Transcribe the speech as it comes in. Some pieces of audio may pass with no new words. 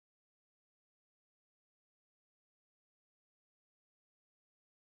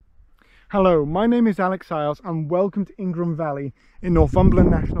Hello, my name is Alex Isles and welcome to Ingram Valley in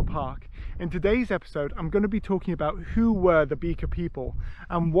Northumberland National Park. In today's episode, I'm going to be talking about who were the Beaker people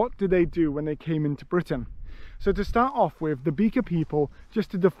and what did they do when they came into Britain. So to start off with, the Beaker people,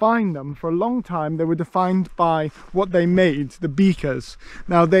 just to define them, for a long time they were defined by what they made, the beakers.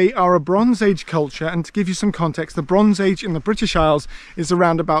 Now they are a Bronze Age culture, and to give you some context, the Bronze Age in the British Isles is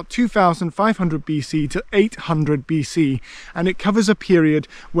around about 2500 BC to 800 BC, and it covers a period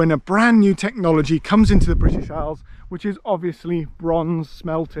when a brand new technology comes into the British Isles, which is obviously bronze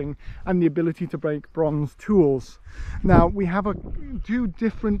smelting and the ability to make bronze tools. Now we have two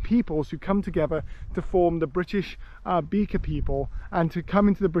different peoples who come together to form the British Beaker people and to come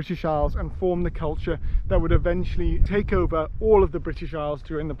into the British Isles and form the culture that would eventually take over all of the British Isles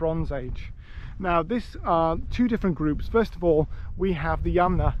during the Bronze Age. Now this are two different groups. First of all, we have the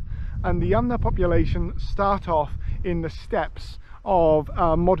Yamna, and the Yamna population start off in the steppes of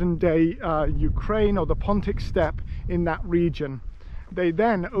modern day Ukraine, or the Pontic steppe in that region. They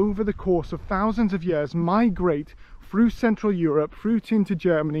then, over the course of thousands of years, migrate through Central Europe, through into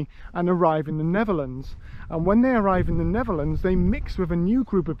Germany, and arrive in the Netherlands. And when they arrive in the Netherlands, they mix with a new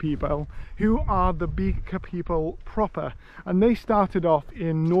group of people who are the Beaker people proper. And they started off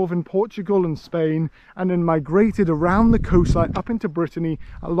in northern Portugal and Spain, and then migrated around the coastline up into Brittany,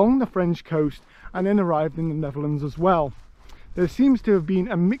 along the French coast, and then arrived in the Netherlands as well. There seems to have been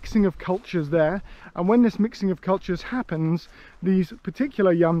a mixing of cultures there, and when this mixing of cultures happens, these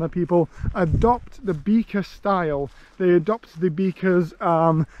particular Yamna people adopt the beaker style. They adopt the beakers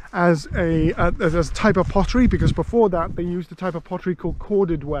as a type of pottery, because before that they used a type of pottery called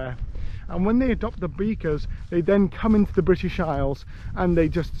corded ware. And when they adopt the beakers, they then come into the British Isles and they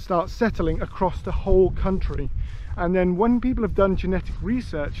just start settling across the whole country. And then when people have done genetic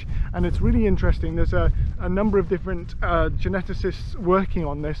research, and it's really interesting, there's a number of different geneticists working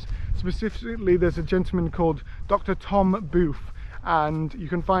on this. Specifically, there's a gentleman called Dr. Tom Booth, and you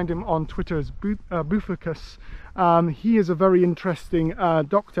can find him on Twitter as Boothicus. He is a very interesting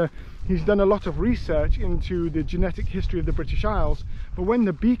doctor. He's done a lot of research into the genetic history of the British Isles, but when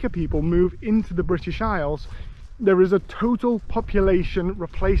the Beaker people move into the British Isles, there is a total population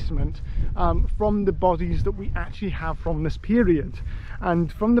replacement from the bodies that we actually have from this period.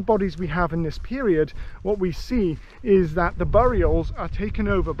 And from the bodies we have in this period, what we see is that the burials are taken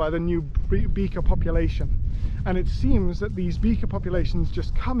over by the new Beaker population. And it seems that these Beaker populations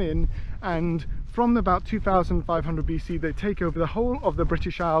just come in, and from about 2500 BC they take over the whole of the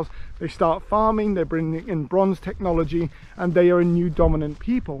British Isles. They start farming, they bring in bronze technology, and they are a new dominant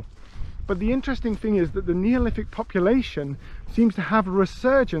people. But the interesting thing is that the Neolithic population seems to have a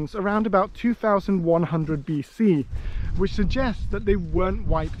resurgence around about 2100 BC, which suggests that they weren't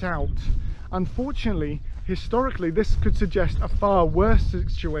wiped out. Unfortunately, historically, this could suggest a far worse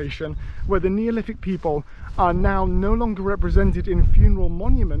situation, where the Neolithic people are now no longer represented in funeral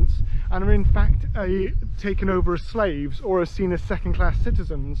monuments and are in fact taken over as slaves or are seen as second-class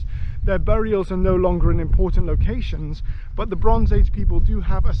citizens. Their burials are no longer in important locations, but the Bronze Age people do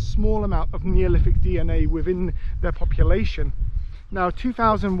have a small amount of Neolithic DNA within their population. Now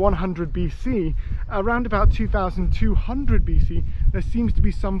 2100 BC, around about 2200 BC, there seems to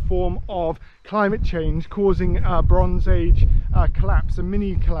be some form of climate change causing a Bronze Age collapse, a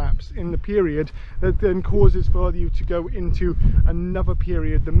mini collapse in the period, that then causes for you to go into another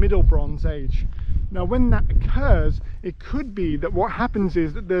period, the Middle Bronze Age. Now when that occurs, it could be that what happens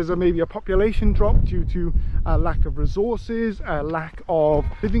is that there's maybe a population drop due to a lack of resources, a lack of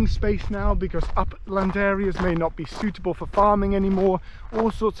living space now, because upland areas may not be suitable for farming anymore,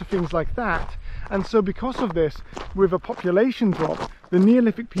 all sorts of things like that. And so because of this, with a population drop, the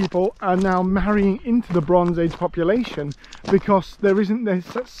Neolithic people are now marrying into the Bronze Age population, because there isn't this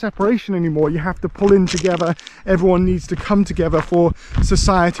separation anymore. You have to pull in together, everyone needs to come together for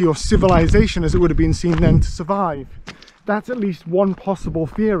society or civilization, as it would have been seen then, to survive. That's at least one possible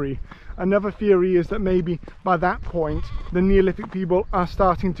theory. Another theory is that maybe by that point the Neolithic people are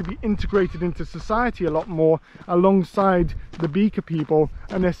starting to be integrated into society a lot more alongside the Beaker people,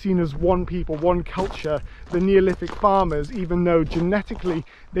 and they're seen as one people, one culture. The Neolithic farmers, even though genetically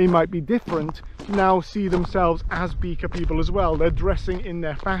they might be different, now see themselves as Beaker people as well. They're dressing in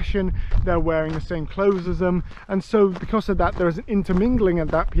their fashion, they're wearing the same clothes as them, and so because of that there is an intermingling at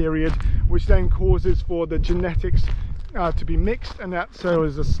that period, which then causes for the genetics to be mixed, and that so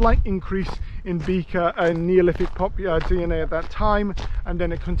is a slight increase in Beaker and Neolithic DNA at that time, and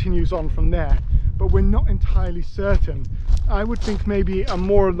then it continues on from there. But we're not entirely certain. I would think maybe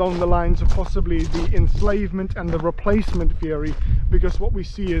more along the lines of possibly the enslavement and the replacement theory, because what we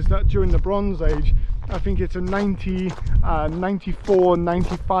see is that during the Bronze Age I think it's a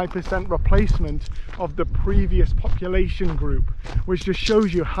 94-95% replacement of the previous population group, which just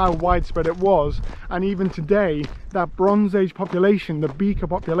shows you how widespread it was. And even today, that Bronze Age population, the beaker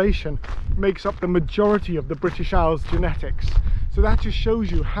population, makes up the majority of the British Isles genetics. So that just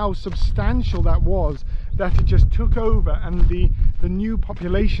shows you how substantial that was, that it just took over, and the new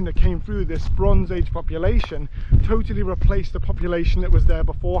population that came through, this Bronze Age population, totally replaced the population that was there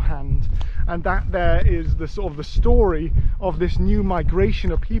beforehand. And that there is the sort of the story of this new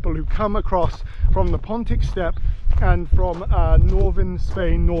migration of people who come across from the Pontic Steppe and from northern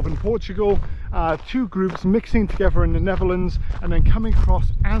Spain, northern Portugal, two groups mixing together in the Netherlands and then coming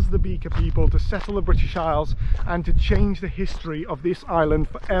across as the beaker people to settle the British Isles and to change the history of this island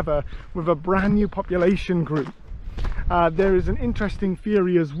forever with a brand new population group. There is an interesting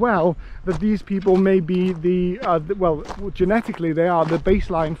theory as well that these people may be well, genetically they are the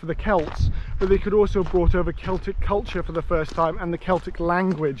baseline for the Celts, but they could also have brought over Celtic culture for the first time and the Celtic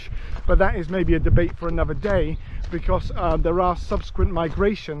language. But that is maybe a debate for another day, because there are subsequent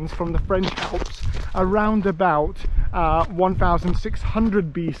migrations from the French Alps around about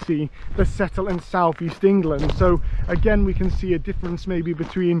 1600 BC that settle in southeast England. So again, we can see a difference maybe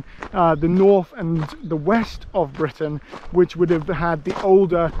between the north and the west of Britain, which would have had the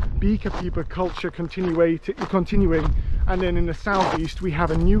older beaker people culture continuing, and then in the southeast we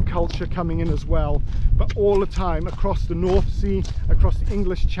have a new culture coming in as well. But all the time across the North Sea, across the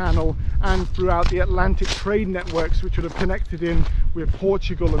English Channel, and throughout the Atlantic trade networks which would have connected in with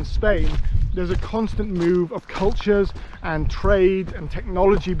Portugal and Spain, there's a constant move of cultures and trade and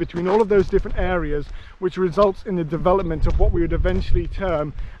technology between all of those different areas, which results in the development of what we would eventually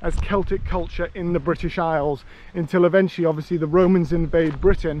term as Celtic culture in the British Isles, until eventually obviously the Romans invade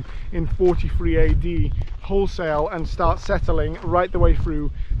Britain in 43 AD wholesale and start settling right the way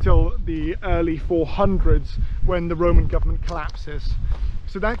through till the early 400s when the Roman government collapses.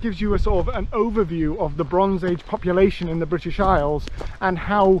 So that gives you a sort of an overview of the Bronze Age population in the British Isles, and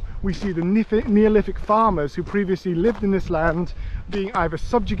how we see the Neolithic farmers who previously lived in this land being either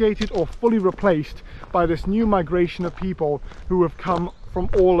subjugated or fully replaced by this new migration of people who have come from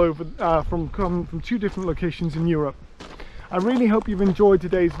all over, from two different locations in Europe. I really hope you've enjoyed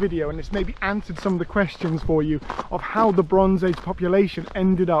today's video, and it's maybe answered some of the questions for you of how the Bronze Age population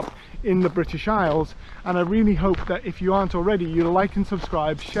ended up in the British Isles. And I really hope that if you aren't already, you'll like and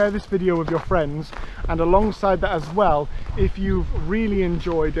subscribe, share this video with your friends, and alongside that as well, if you've really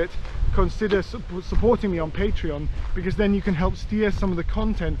enjoyed it, consider supporting me on Patreon, because then you can help steer some of the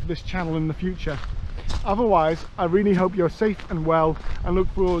content for this channel in the future. Otherwise, I really hope you're safe and well, and look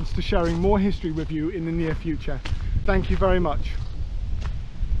forward to sharing more history with you in the near future. Thank you very much.